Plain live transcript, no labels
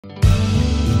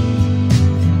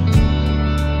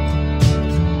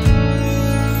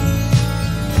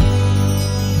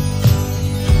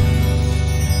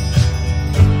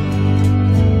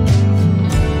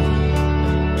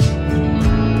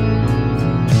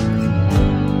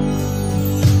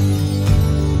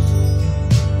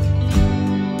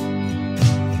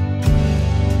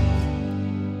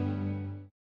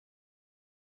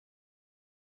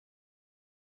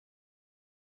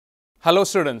Hello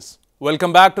students,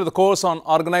 welcome back to the course on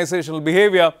organizational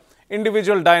behavior,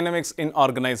 individual dynamics in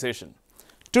organization.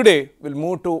 Today we'll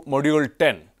move to module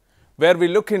 10 where we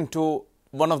look into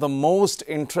one of the most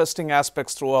interesting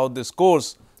aspects throughout this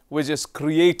course, which is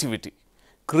creativity.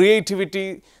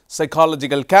 Creativity,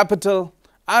 psychological capital,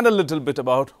 and a little bit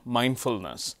about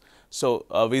mindfulness. So,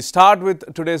 we start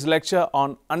with today's lecture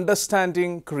on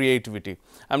understanding creativity.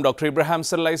 I'm Dr.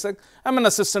 Cyril Issac. I'm an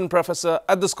assistant professor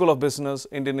at the School of Business,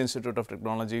 Indian Institute of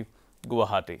Technology,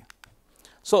 Guwahati.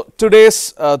 So,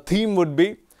 today's theme would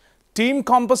be team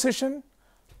composition,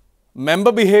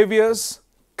 member behaviors,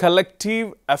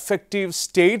 collective affective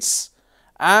states,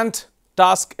 and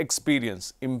task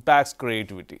experience impacts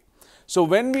creativity. So,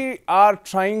 when we are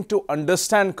trying to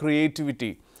understand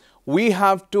creativity, we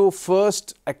have to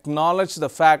first acknowledge the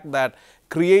fact that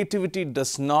creativity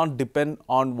does not depend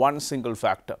on one single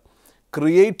factor.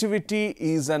 Creativity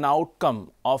is an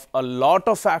outcome of a lot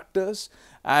of factors,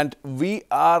 and we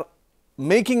are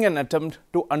making an attempt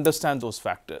to understand those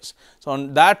factors. So,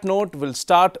 on that note, we'll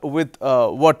start with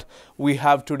what we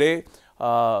have today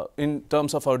in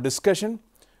terms of our discussion.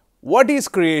 What is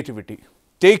creativity?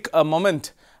 Take a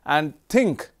moment and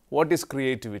think, what is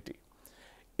creativity?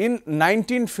 In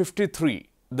 1953,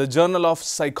 the Journal of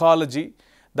Psychology,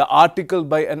 the article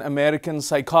by an American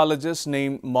psychologist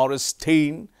named Maurice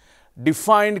Stein,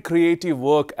 defined creative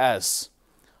work as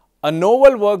a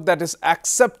novel work that is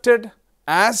accepted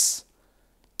as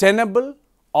tenable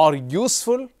or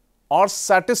useful or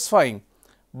satisfying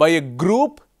by a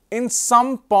group in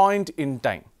some point in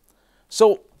time.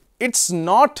 So, it's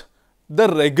not the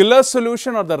regular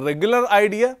solution or the regular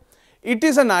idea. It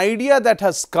is an idea that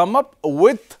has come up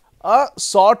with a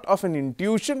sort of an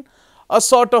intuition, a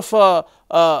sort of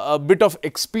a bit of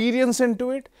experience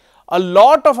into it, a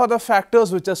lot of other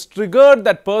factors which has triggered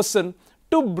that person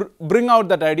to bring out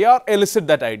that idea or elicit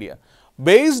that idea.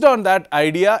 Based on that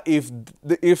idea,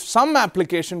 if some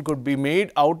application could be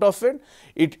made out of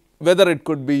it, whether it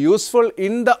could be useful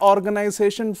in the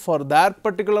organization for that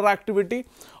particular activity,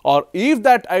 or if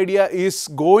that idea is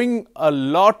going a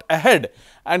lot ahead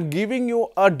and giving you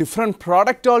a different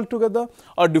product altogether,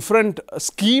 a different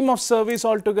scheme of service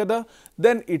altogether,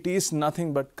 then it is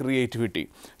nothing but creativity.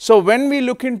 So, when we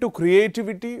look into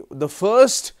creativity, the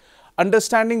first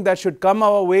understanding that should come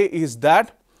our way is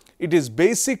that it is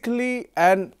basically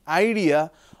an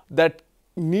idea that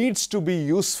needs to be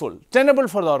useful, tenable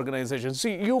for the organization.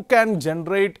 See, you can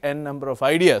generate a number of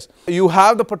ideas. You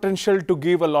have the potential to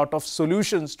give a lot of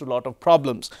solutions to a lot of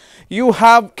problems. You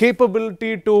have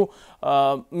capability to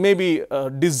maybe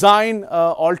design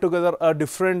altogether a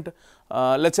different,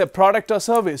 let's say, product or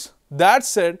service. That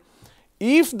said,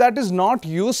 if that is not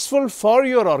useful for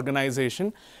your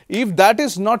organization, if that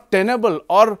is not tenable,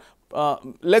 or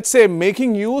let's say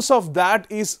making use of that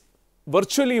is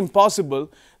virtually impossible,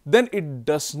 then it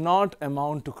does not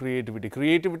amount to creativity.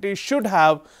 Creativity should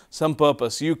have some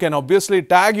purpose. You can obviously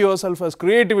tag yourself as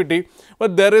creativity,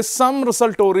 but there is some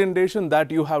result orientation that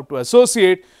you have to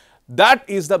associate. That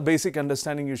is the basic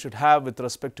understanding you should have with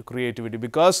respect to creativity,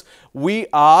 because we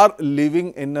are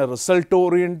living in a result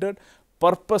oriented,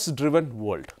 purpose driven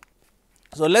world.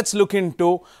 So, let us look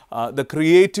into the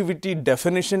creativity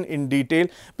definition in detail,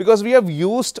 because we have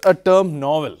used a term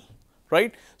novel.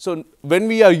 Right. So, when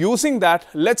we are using that,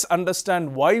 let us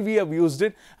understand why we have used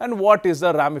it and what is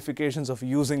the ramifications of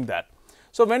using that.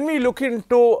 So, when we look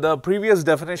into the previous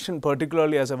definition,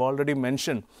 particularly as I have already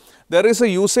mentioned, there is a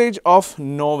usage of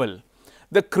novel.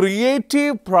 The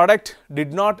creative product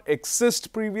did not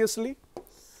exist previously.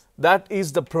 That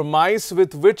is the premise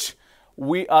with which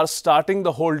we are starting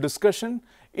the whole discussion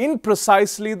in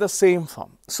precisely the same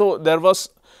form. So,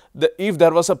 if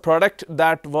there was a product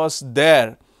that was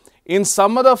there in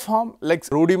some other form, like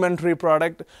rudimentary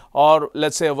product, or let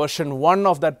us say a version 1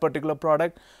 of that particular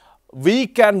product, we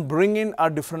can bring in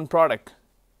a different product.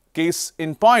 Case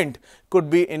in point could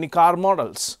be any car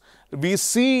models. We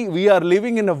are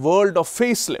living in a world of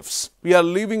facelifts. We are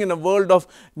living in a world of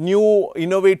new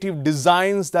innovative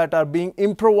designs that are being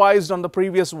improvised on the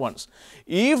previous ones.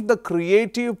 If the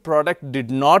creative product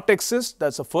did not exist, that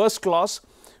is the first clause,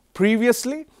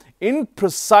 previously in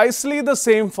precisely the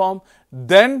same form,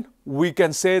 then we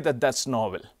can say that that's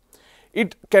novel.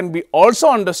 It can be also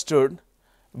understood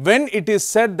when it is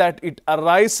said that it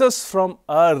arises from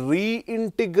a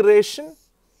reintegration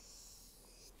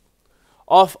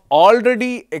of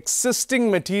already existing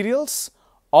materials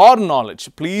or knowledge.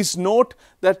 Please note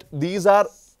that these are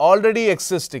already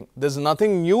existing. There is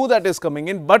nothing new that is coming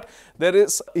in, but there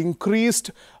is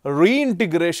increased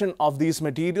reintegration of these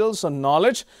materials or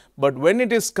knowledge. But when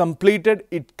it is completed,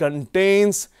 it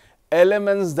contains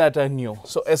elements that are new.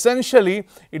 So essentially,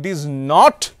 it is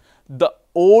not the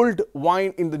old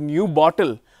wine in the new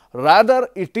bottle. Rather,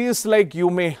 it is like you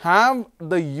may have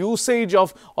the usage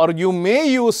of, or you may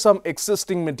use some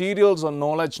existing materials or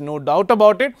knowledge, no doubt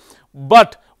about it.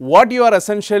 But what you are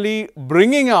essentially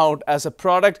bringing out as a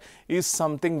product is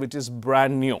something which is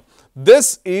brand new.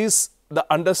 This is the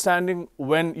understanding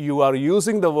when you are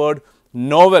using the word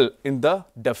novel in the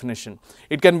definition.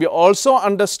 It can be also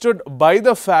understood by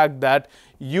the fact that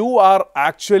you are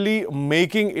actually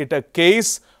making it a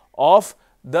case of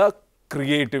the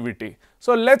creativity.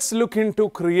 So let's look into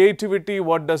creativity.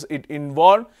 What does it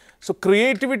involve? So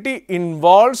creativity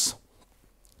involves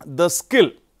the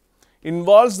skill,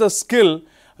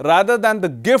 rather than the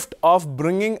gift of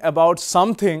bringing about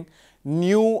something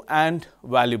new and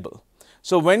valuable.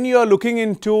 So when you are looking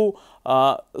into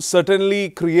certainly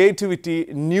creativity,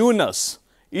 newness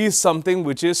is something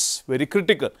which is very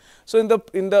critical. So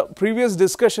in the previous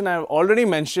discussion, I have already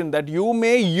mentioned that you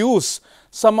may use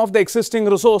some of the existing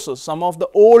resources, some of the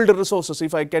old resources,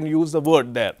 if I can use the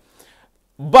word there.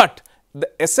 But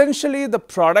essentially the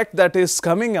product that is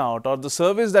coming out, or the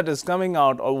service that is coming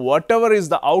out, or whatever is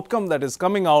the outcome that is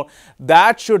coming out,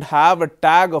 that should have a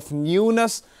tag of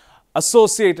newness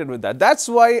associated with that. That's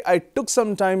why I took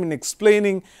some time in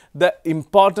explaining the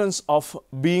importance of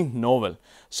being novel.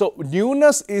 So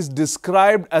newness is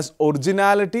described as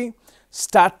originality,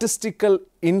 statistical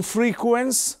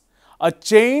infrequence, a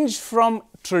change from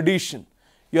tradition.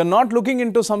 You are not looking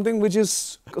into something which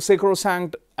is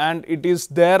sacrosanct and it is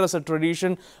there as a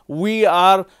tradition. We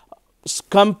are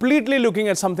completely looking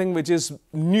at something which is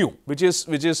new, which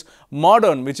is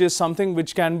modern, which is something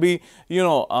which can be,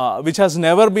 which has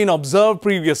never been observed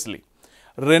previously.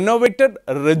 Renovated,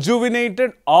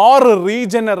 rejuvenated or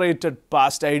regenerated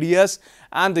past ideas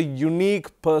and the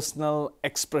unique personal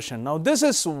expression. Now this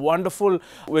is wonderful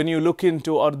when you look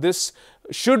into, or this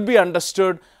should be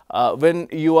understood when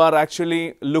you are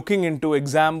actually looking into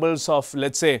examples of,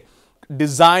 let's say,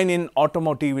 design in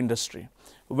automotive industry.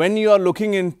 When you are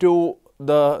looking into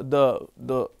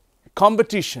the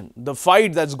competition, the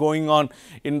fight that's going on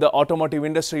in the automotive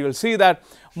industry, you'll see that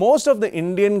most of the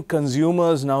Indian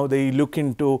consumers now, they look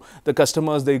into the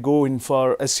customers, they go in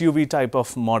for SUV type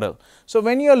of model. So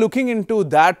when you are looking into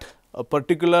that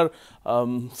particular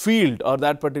field or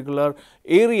that particular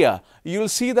area, you will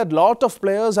see that lot of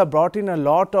players have brought in a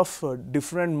lot of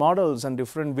different models and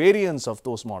different variants of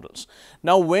those models.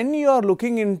 Now when you are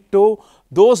looking into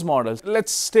those models,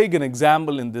 let's take an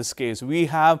example. In this case, we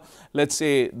have, let's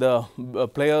say, the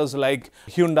players like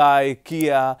Hyundai,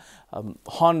 Kia,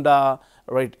 Honda,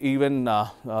 right, even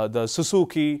the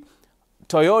Suzuki,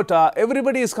 Toyota.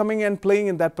 Everybody is coming and playing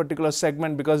in that particular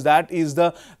segment because that is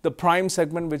the prime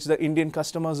segment which the Indian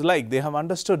customers like. They have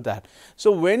understood that.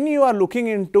 So when you are looking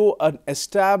into an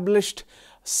established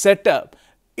setup,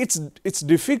 it's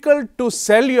difficult to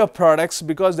sell your products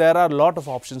because there are a lot of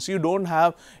options. You don't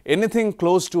have anything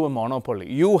close to a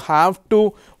monopoly. You have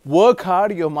to work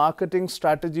hard. Your marketing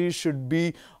strategy should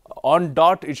be on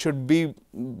dot, it should be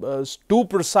too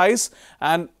precise,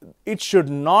 and it should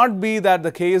not be that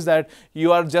the case that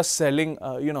you are just selling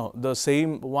the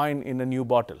same wine in a new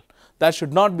bottle. That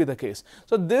should not be the case.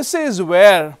 So this is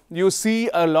where you see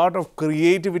a lot of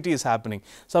creativity is happening.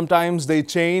 Sometimes they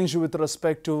change with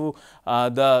respect to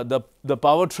the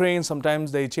powertrain,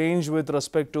 sometimes they change with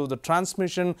respect to the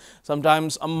transmission,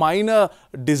 sometimes a minor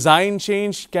design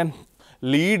change can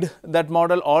lead that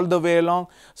model all the way along.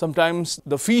 Sometimes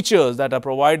the features that are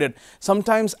provided,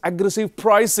 sometimes aggressive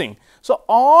pricing. So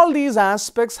all these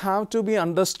aspects have to be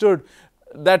understood,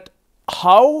 that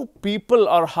how people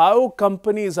or how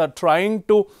companies are trying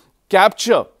to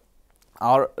capture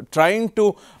or trying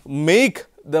to make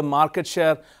the market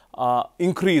share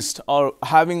increased or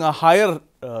having a higher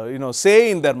say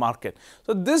in their market.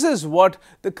 So this is what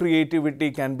the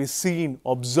creativity can be seen,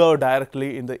 observed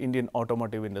directly in the Indian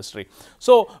automotive industry.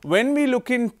 So when we look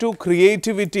into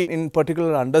creativity in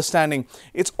particular understanding,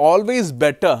 it's always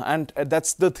better, and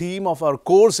that's the theme of our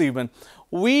course even,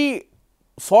 we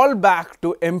fall back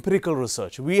to empirical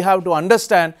research. We have to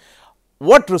understand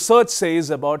what research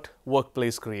says about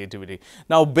workplace creativity.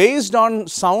 Now, based on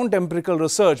sound empirical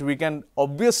research, we can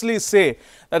obviously say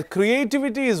that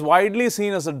creativity is widely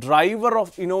seen as a driver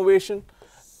of innovation,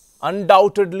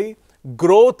 undoubtedly,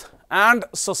 growth and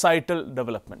societal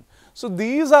development. So,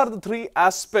 these are the three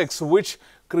aspects which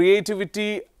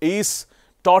creativity is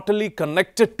totally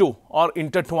connected to or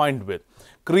intertwined with.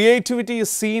 Creativity is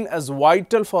seen as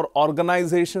vital for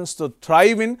organizations to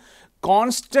thrive in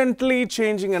constantly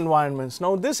changing environments.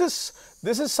 Now this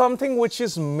is something which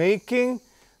is making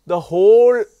the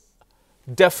whole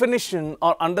definition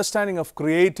or understanding of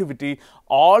creativity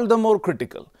all the more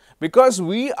critical, because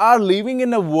we are living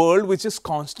in a world which is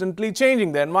constantly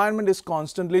changing. The environment is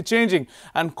constantly changing,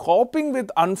 and coping with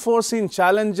unforeseen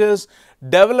challenges,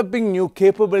 developing new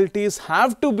capabilities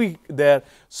have to be there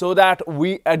so that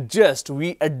we adjust,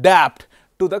 we adapt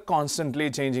to the constantly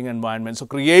changing environment. So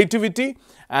creativity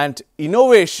and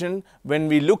innovation, when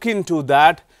we look into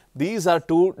that, these are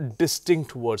two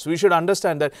distinct words. We should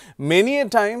understand that many a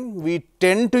time we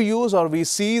tend to use, or we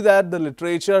see that the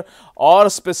literature or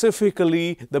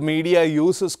specifically the media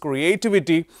uses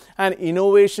creativity and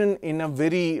innovation in a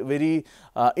very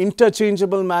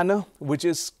interchangeable manner, which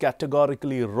is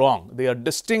categorically wrong. They are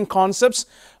distinct concepts,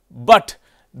 but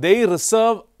they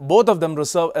reserve, both of them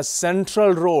reserve a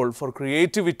central role for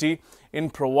creativity in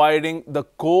providing the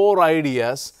core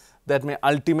ideas that may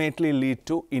ultimately lead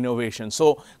to innovation.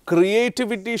 So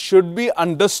creativity should be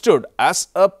understood as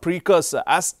a precursor,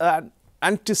 as an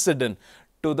antecedent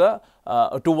to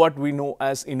to what we know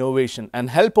as innovation, and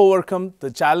help overcome the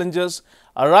challenges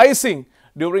arising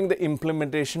during the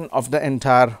implementation of the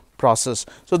entire process.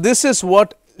 So this is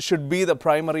what should be the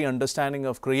primary understanding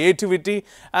of creativity,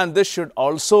 and this should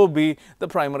also be the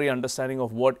primary understanding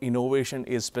of what innovation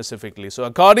is specifically. So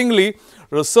accordingly,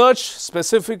 research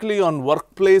specifically on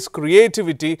workplace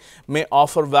creativity may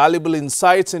offer valuable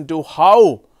insights into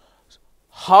how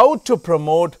to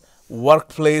promote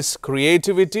workplace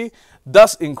creativity,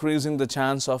 thus increasing the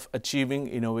chance of achieving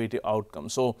innovative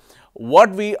outcomes. So what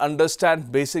we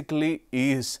understand basically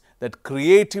is that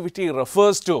creativity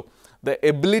refers to the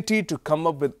ability to come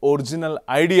up with original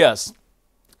ideas,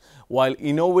 while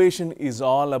innovation is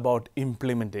all about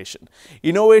implementation.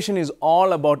 Innovation is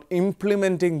all about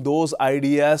implementing those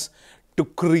ideas to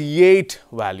create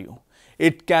value.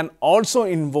 It can also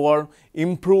involve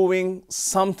improving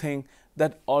something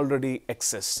that already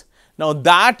exists. Now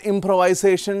that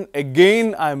improvisation,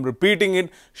 again I am repeating it,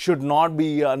 should not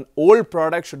be an old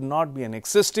product, should not be an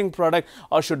existing product,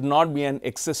 or should not be an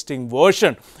existing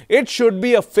version. It should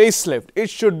be a facelift, it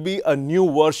should be a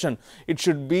new version, it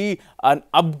should be an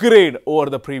upgrade over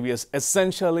the previous.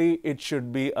 Essentially, it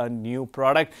should be a new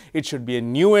product, it should be a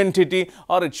new entity,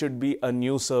 or it should be a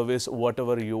new service,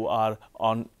 whatever you are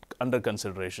under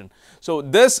consideration. So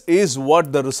this is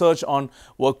what the research on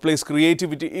workplace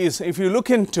creativity is. If you look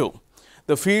into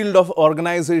the field of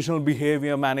organizational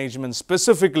behavior management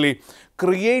specifically,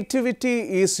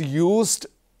 creativity is used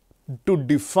to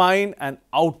define an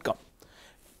outcome.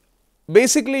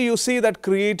 Basically, you see that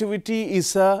creativity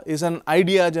is an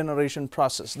idea generation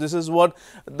process. This is what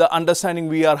the understanding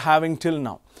we are having till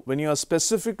now. When you are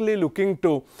specifically looking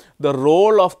to the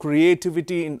role of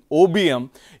creativity in OBM,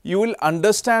 you will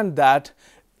understand that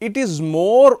it is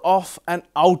more of an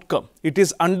outcome. It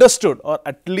is understood, or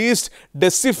at least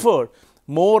deciphered,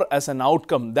 more as an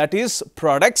outcome. That is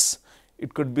products,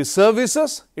 it could be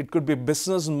services, it could be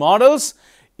business models,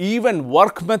 even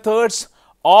work methods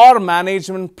or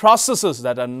management processes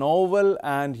that are novel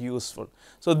and useful.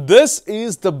 So this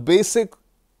is the basic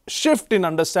shift in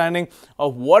understanding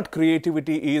of what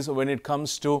creativity is when it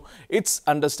comes to its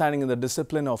understanding in the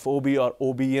discipline of OB or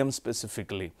OBM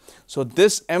specifically. So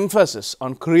this emphasis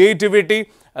on creativity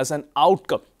as an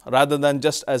outcome rather than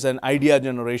just as an idea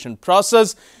generation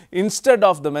process, instead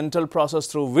of the mental process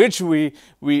through which we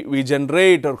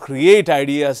generate or create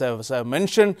ideas, as I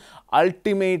mentioned,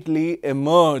 ultimately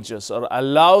emerges or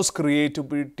allows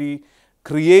creativity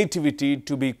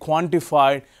to be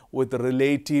quantified with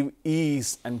relative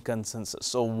ease and consensus.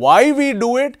 So why we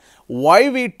do it, why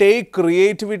we take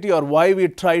creativity, or why we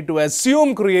try to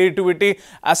assume creativity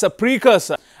as a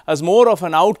precursor, as more of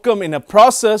an outcome in a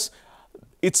process,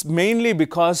 it's mainly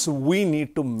because we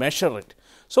need to measure it.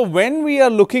 So when we are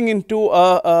looking into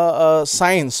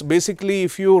science, basically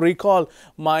if you recall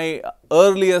my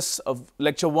earliest of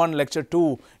lecture 1, lecture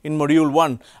 2 in module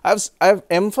 1, I've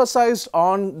emphasized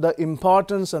on the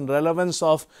importance and relevance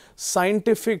of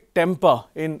scientific temper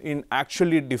in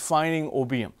actually defining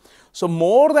OBM. So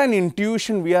more than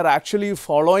intuition, we are actually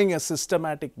following a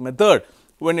systematic method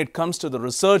when it comes to the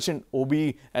research in OB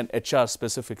and HR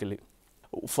specifically.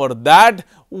 For that,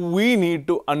 we need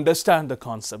to understand the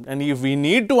concept, and if we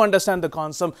need to understand the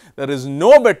concept, there is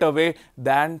no better way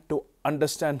than to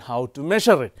understand how to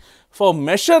measure it. for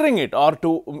measuring it or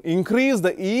to increase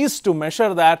the ease to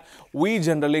measure that, we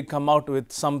generally come out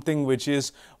with something which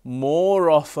is more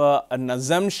of an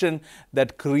assumption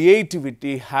that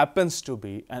creativity happens to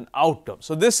be an outcome.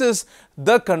 So, this is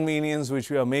the convenience which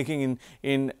we are making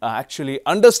in actually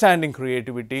understanding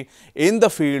creativity in the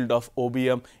field of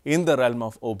OBM, in the realm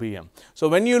of OBM. So,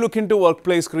 when you look into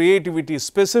workplace creativity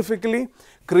specifically,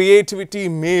 creativity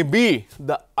may be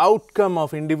the outcome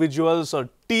of individuals or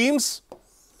teams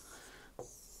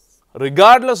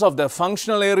regardless of their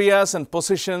functional areas and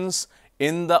positions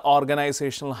in the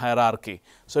organizational hierarchy.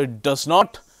 So, it does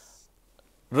not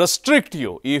restrict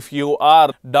you if you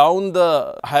are down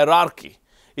the hierarchy,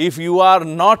 if you are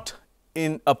not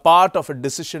in a part of a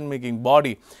decision making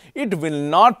body, it will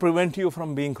not prevent you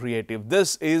from being creative.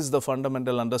 This is the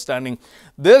fundamental understanding.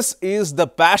 This is the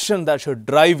passion that should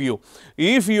drive you.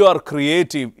 If you are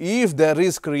creative, if there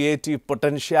is creative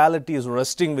potentiality is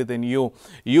resting within you,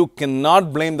 you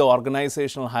cannot blame the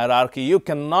organizational hierarchy. You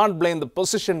cannot blame the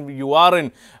position you are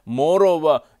in.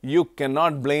 Moreover, you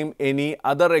cannot blame any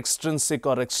other extrinsic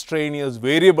or extraneous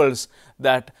variables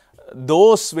that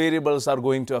those variables are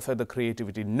going to affect the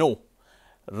creativity. No.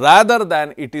 Rather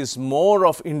than it is more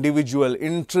of individual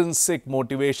intrinsic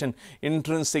motivation,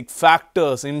 intrinsic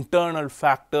factors, internal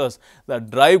factors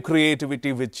that drive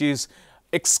creativity, which is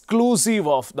exclusive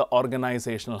of the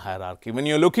organizational hierarchy. When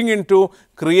you are looking into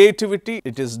creativity,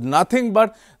 it is nothing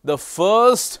but the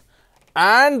first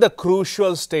and the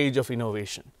crucial stage of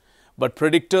innovation. But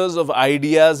predictors of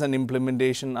ideas and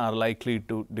implementation are likely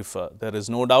to differ. There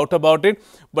is no doubt about it,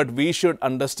 but we should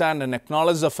understand and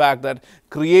acknowledge the fact that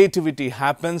creativity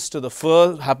happens to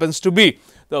be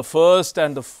the first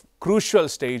and the crucial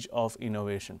stage of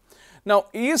innovation. Now,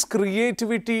 is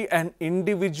creativity an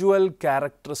individual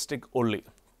characteristic only?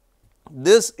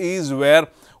 This is where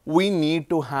we need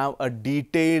to have a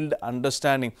detailed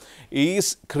understanding.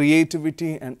 Is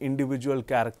creativity an individual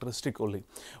characteristic only?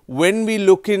 When we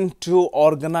look into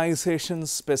organization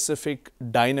specific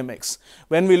dynamics,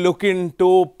 when we look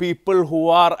into people who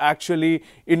are actually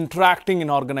interacting in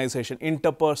organization,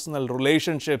 interpersonal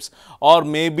relationships, or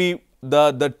maybe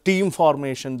the team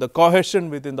formation, the cohesion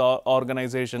within the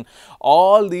organization,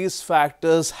 all these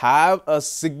factors have a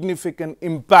significant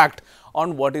impact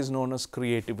on what is known as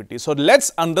creativity. So, let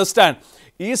us understand,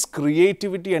 is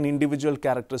creativity an individual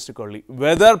characteristic only?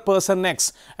 Whether person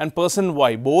X and person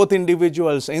Y, both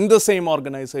individuals in the same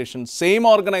organization, same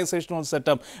organizational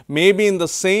setup, maybe in the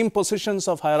same positions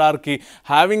of hierarchy,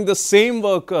 having the same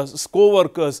workers,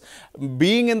 co-workers,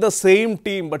 being in the same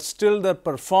team, but still their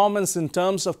performance in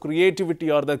terms of creativity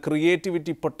or the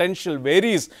creativity potential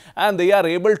varies, and they are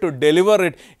able to deliver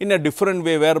it in a different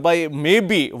way, whereby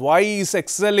maybe Y is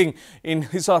excelling in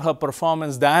his or her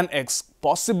performance than X,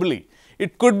 possibly.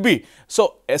 It could be.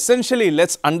 So, essentially, let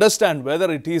us understand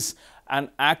whether it is an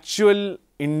actual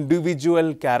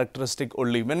individual characteristic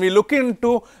only. When we look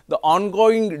into the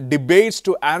ongoing debates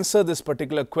to answer this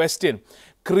particular question,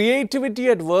 creativity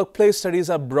at workplace studies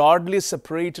are broadly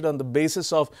separated on the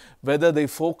basis of whether they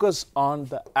focus on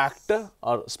the actor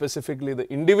or specifically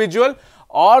the individual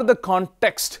or the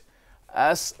context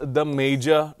as the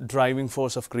major driving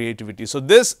force of creativity. So,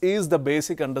 this is the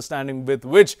basic understanding with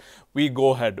which we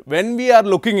go ahead. When we are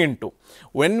looking into,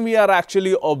 when we are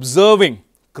actually observing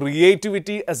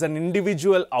creativity as an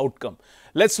individual outcome,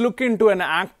 let us look into an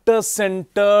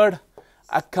actor-centered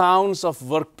accounts of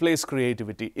workplace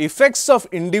creativity. Effects of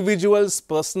individuals'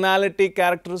 personality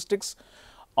characteristics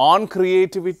on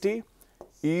creativity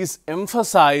is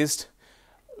emphasized.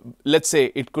 Let us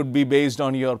say it could be based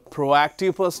on your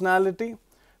proactive personality,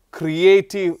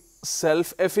 creative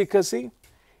self-efficacy,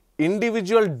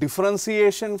 individual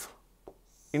differentiation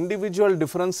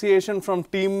from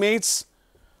teammates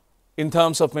in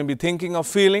terms of maybe thinking or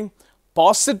feeling,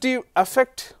 positive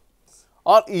affect,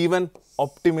 or even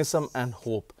optimism and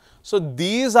hope. So,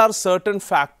 these are certain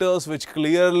factors which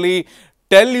clearly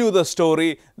tell you the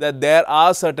story that there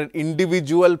are certain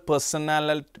individual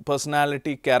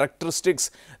personality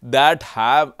characteristics that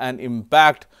have an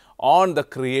impact on the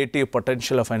creative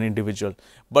potential of an individual.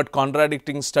 But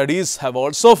contradicting studies have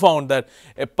also found that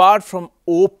apart from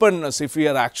openness, if we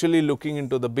are actually looking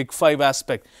into the big five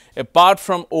aspect, apart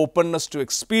from openness to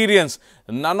experience,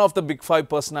 none of the big five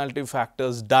personality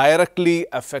factors directly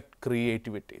affect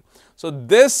creativity. So,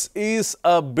 this is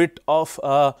a bit of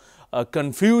a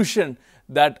confusion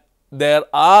that there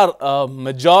are a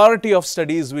majority of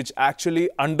studies which actually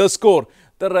underscore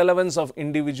the relevance of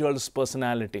individual's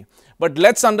personality. But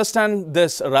let us understand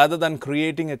this rather than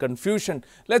creating a confusion.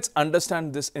 Let us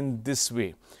understand this in this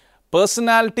way.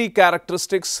 Personality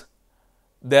characteristics,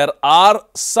 there are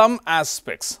some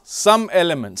aspects, some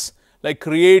elements like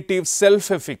creative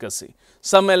self-efficacy,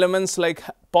 some elements like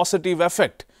positive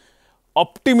affect,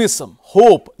 optimism,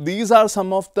 hope. These are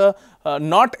some of the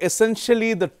not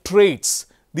essentially the traits.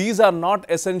 These are not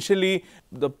essentially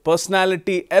the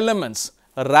personality elements.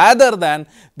 Rather than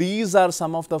these are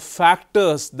some of the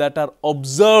factors that are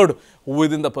observed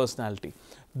within the personality.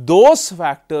 Those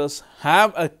factors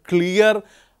have a clear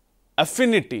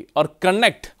affinity or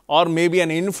connect or maybe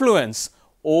an influence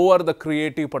over the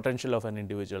creative potential of an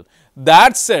individual.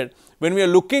 That said, when we are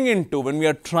looking into, when we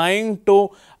are trying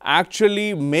to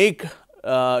actually make,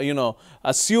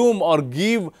 assume or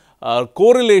give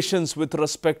correlations with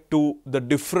respect to the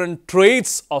different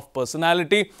traits of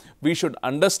personality, we should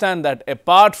understand that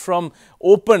apart from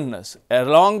openness,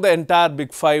 along the entire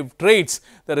big 5 traits,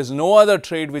 there is no other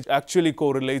trait which actually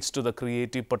correlates to the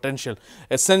creative potential,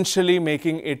 essentially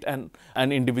making it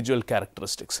an individual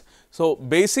characteristics. So,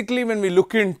 basically when we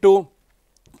look into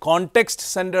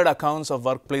context-centered accounts of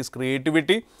workplace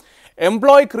creativity,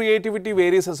 employee creativity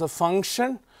varies as a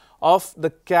function of the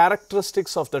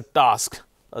characteristics of the task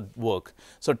work.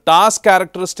 So, task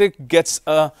characteristic gets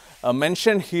a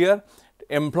mention here.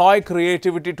 Employee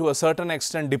creativity to a certain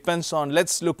extent depends on, let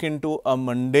us look into a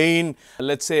mundane,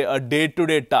 let us say a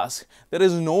day-to-day task. There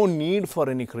is no need for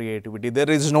any creativity. There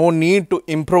is no need to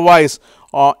improvise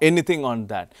or anything on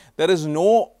that. There is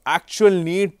no actual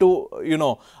need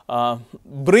to,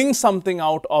 bring something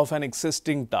out of an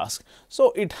existing task.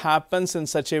 So, it happens in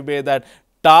such a way that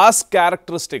task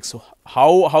characteristics,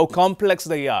 how complex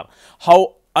they are,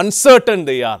 how uncertain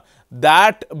they are,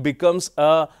 that becomes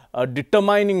a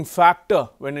determining factor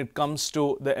when it comes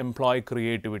to the employee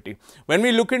creativity. When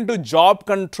we look into job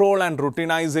control and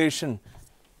routinization,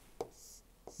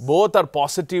 both are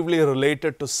positively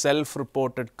related to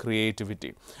self-reported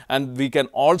creativity. And we can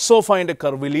also find a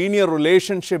curvilinear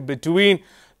relationship between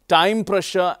time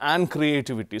pressure and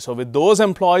creativity. So, with those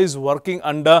employees working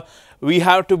under, we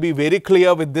have to be very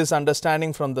clear with this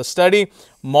understanding from the study,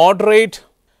 moderate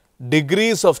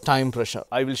degrees of time pressure.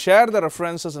 I will share the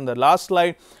references in the last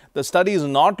slide. The study is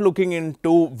not looking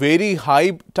into very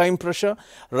high time pressure,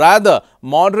 rather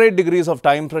moderate degrees of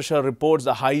time pressure reports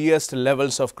the highest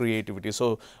levels of creativity.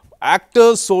 So,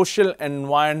 actors' social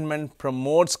environment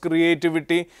promotes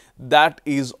creativity. That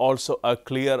is also a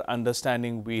clear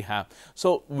understanding we have.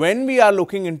 So, when we are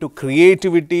looking into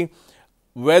creativity,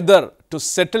 whether to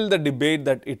settle the debate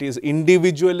that it is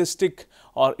individualistic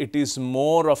or it is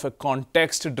more of a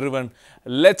context driven,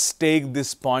 let us take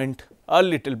this point a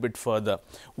little bit further.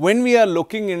 When we are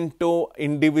looking into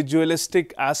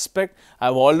individualistic aspect, I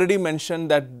have already mentioned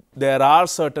that there are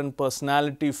certain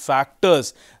personality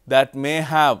factors that may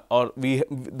have, or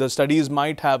the studies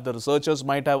might have, the researchers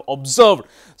might have observed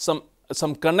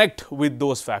some connect with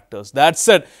those factors. That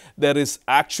said, there is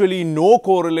actually no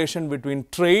correlation between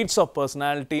traits of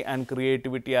personality and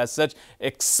creativity as such,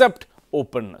 except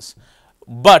openness.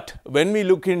 But when we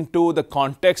look into the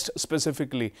context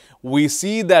specifically, we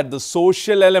see that the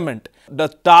social element, the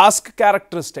task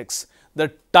characteristics,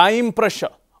 the time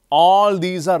pressure, all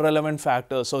these are relevant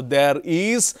factors. So, there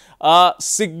is a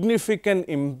significant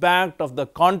impact of the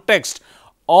context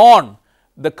on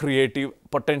the creative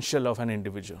potential of an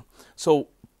individual. So,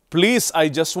 please, I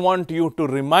just want you to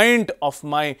remind of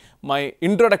my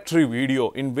introductory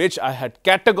video in which I had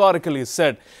categorically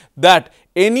said that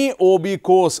any OB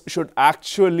course should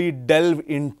actually delve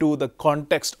into the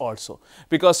context also,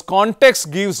 because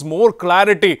context gives more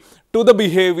clarity to the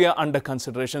behavior under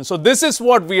consideration. So, this is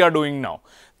what we are doing now.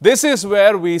 This is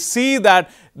where we see that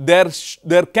there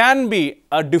can be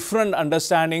a different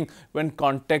understanding when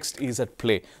context is at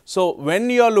play. So, when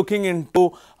you are looking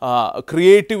into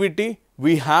creativity,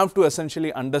 we have to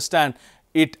essentially understand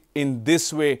it in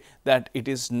this way, that it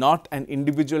is not an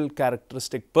individual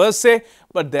characteristic per se,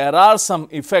 but there are some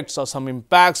effects or some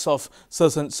impacts of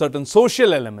certain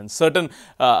social elements, certain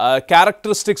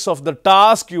characteristics of the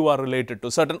task you are related to,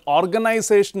 certain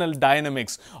organizational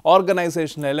dynamics,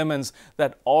 organizational elements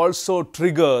that also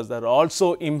triggers, that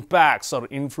also impacts or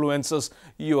influences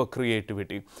your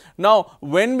creativity. Now,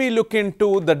 when we look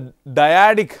into the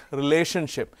dyadic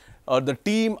relationship or the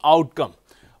team outcome,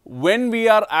 when we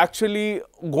are actually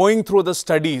going through the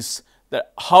studies,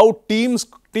 that how team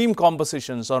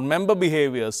compositions or member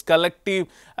behaviors, collective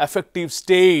affective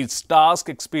states, task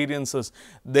experiences,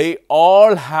 they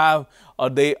all have,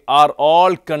 or they are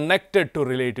all connected to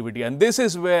relativity. And this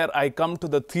is where I come to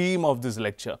the theme of this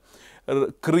lecture.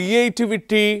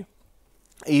 Creativity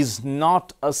is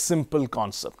not a simple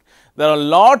concept. There are a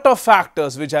lot of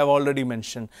factors which I have already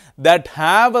mentioned that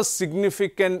have a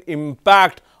significant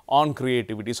impact on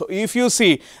creativity. So, if you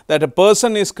see that a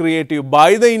person is creative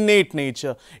by the innate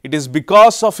nature, it is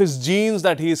because of his genes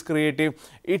that he is creative,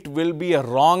 it will be a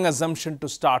wrong assumption to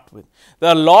start with. There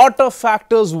are a lot of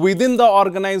factors within the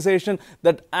organization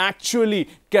that actually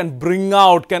can bring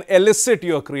out, can elicit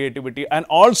your creativity, and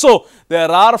also there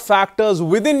are factors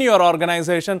within your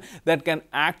organization that can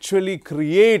actually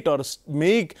create or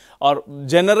make or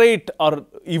generate or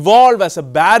evolve as a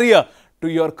barrier to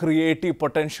your creative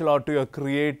potential or to your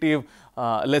creative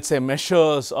let's say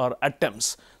measures or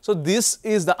attempts. So, this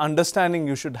is the understanding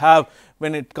you should have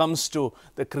when it comes to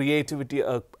the creativity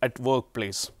at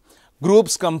workplace.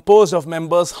 Groups composed of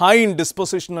members high in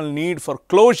dispositional need for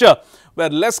closure were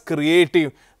less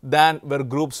creative than were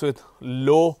groups with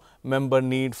low member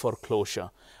need for closure.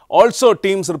 Also,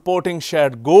 teams reporting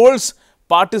shared goals,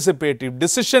 participative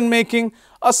decision making,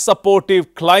 a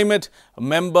supportive climate,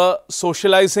 member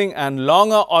socializing and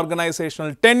longer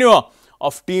organizational tenure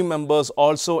of team members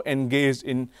also engaged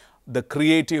in the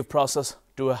creative process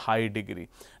to a high degree.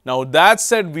 Now, that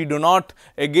said, we do not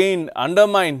again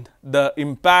undermine the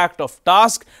impact of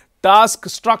task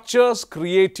structures,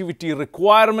 creativity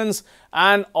requirements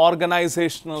and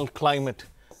organizational climate.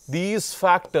 These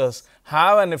factors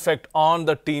have an effect on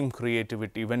the team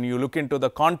creativity when you look into the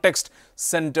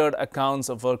context-centered accounts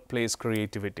of workplace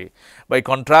creativity. By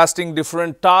contrasting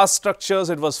different task structures,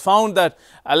 it was found that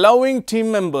allowing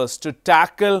team members to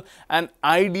tackle an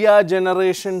idea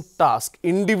generation task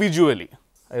individually,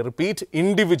 I repeat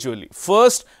individually,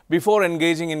 first before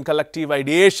engaging in collective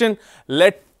ideation,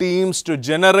 led teams to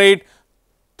generate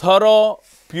thorough,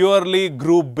 purely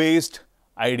group-based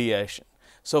ideation.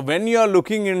 So, when you are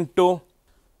looking into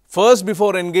first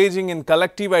before engaging in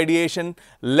collective ideation,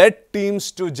 led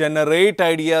teams to generate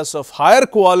ideas of higher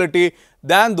quality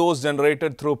than those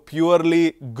generated through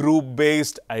purely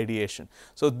group-based ideation.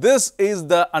 So, this is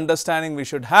the understanding we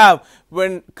should have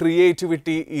when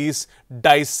creativity is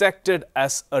dissected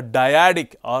as a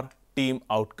dyadic or team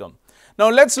outcome. Now,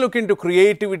 let us look into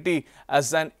creativity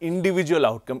as an individual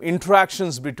outcome,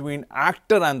 interactions between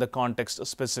actor and the context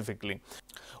specifically.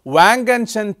 Wang and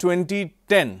Chen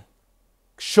 2010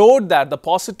 showed that the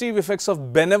positive effects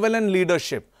of benevolent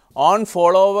leadership on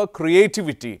follower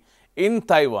creativity in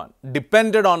Taiwan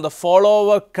depended on the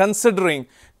follower considering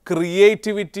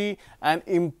creativity an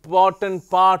important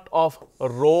part of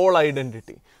role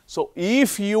identity. So,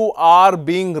 if you are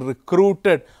being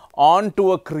recruited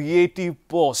onto a creative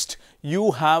post,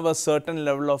 you have a certain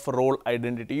level of role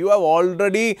identity. You have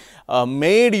already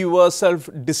made yourself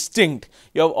distinct.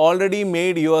 You have already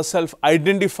made yourself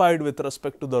identified with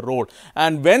respect to the role.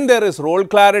 And when there is role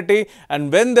clarity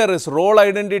and when there is role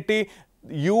identity,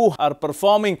 you are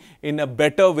performing in a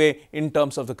better way in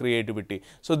terms of the creativity.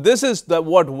 So, this is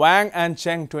what Wang and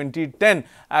Cheng 2010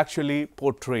 actually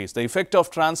portrays. The effect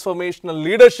of transformational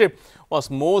leadership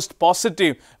was most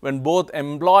positive when both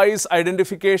employees'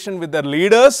 identification with their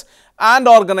leaders and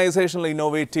organizational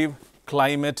innovative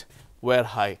climate were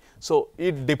high. So,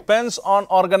 it depends on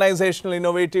organizational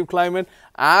innovative climate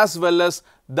as well as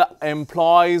the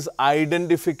employees'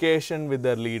 identification with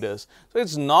their leaders. So, it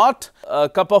is not a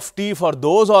cup of tea for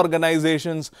those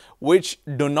organizations which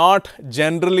do not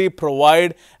generally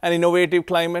provide an innovative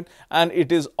climate, and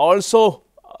it is also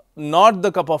not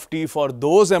the cup of tea for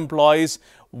those employees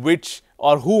which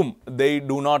or whom they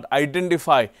do not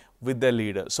identify with their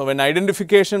leader. So, when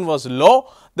identification was low,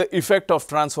 the effect of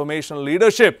transformational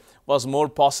leadership was more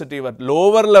positive at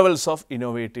lower levels of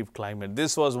innovative climate.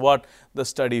 This was what the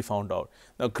study found out.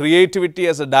 Now, creativity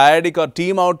as a dyadic or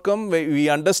team outcome, we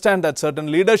understand that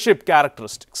certain leadership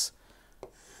characteristics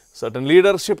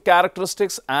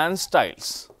and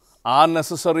styles are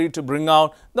necessary to bring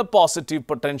out the positive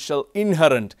potential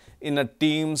inherent in a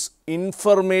team's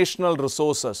informational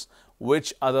resources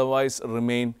which otherwise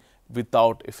remain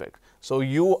without effect. So,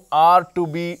 you are to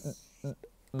be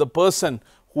the person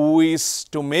who is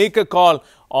to make a call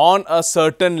on a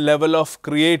certain level of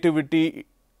creativity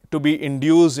to be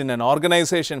induced in an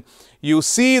organization. You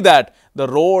see that the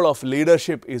role of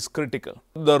leadership is critical.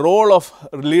 The role of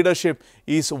leadership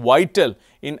is vital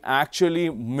in actually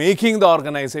making the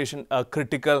organization a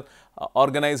critical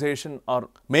organization or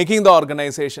making the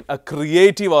organization a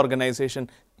creative organization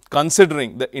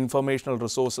considering the informational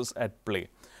resources at play.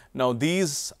 Now,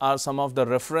 these are some of the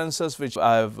references which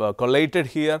I have collated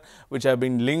here, which have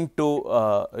been linked to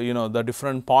the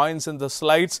different points in the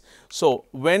slides. So,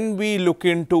 when we look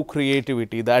into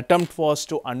creativity, the attempt was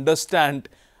to understand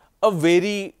a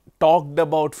very talked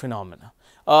about phenomena,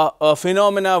 a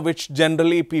phenomena which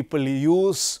generally people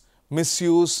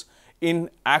misuse in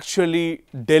actually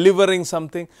delivering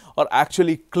something or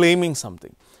actually claiming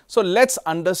something. So let's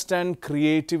understand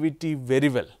creativity very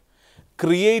well.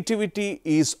 Creativity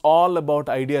is all about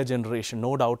idea generation,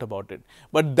 no doubt about it.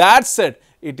 But that said,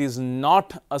 it is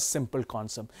not a simple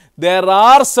concept. There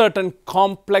are certain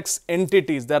complex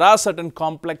entities, there are certain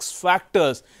complex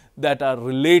factors that are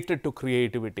related to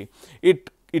creativity.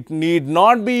 It need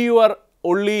not be your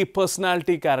only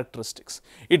personality characteristics.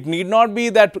 It need not be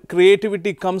that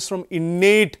creativity comes from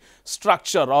innate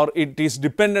structure or it is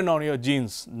dependent on your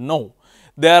genes. No.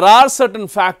 There are certain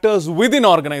factors within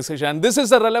organization, and this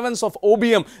is the relevance of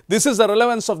OBM. This is the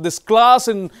relevance of this class,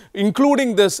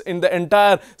 including this in the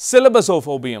entire syllabus of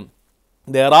OBM.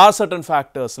 There are certain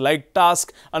factors like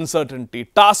task uncertainty,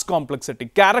 task complexity,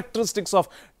 characteristics of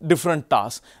different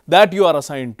tasks that you are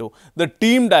assigned to, the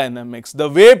team dynamics, the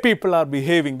way people are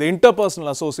behaving, the interpersonal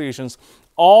associations.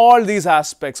 All these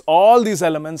aspects, all these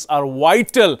elements are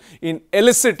vital in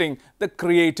eliciting the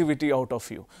creativity out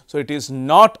of you. So it is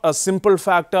not a simple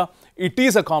factor, it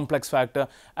is a complex factor,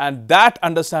 and that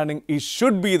understanding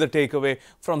should be the takeaway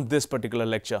from this particular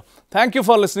lecture. Thank you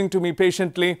for listening to me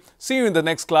patiently. See you in the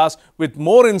next class with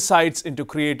more insights into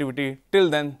creativity. Till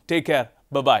then, take care.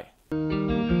 Bye-bye.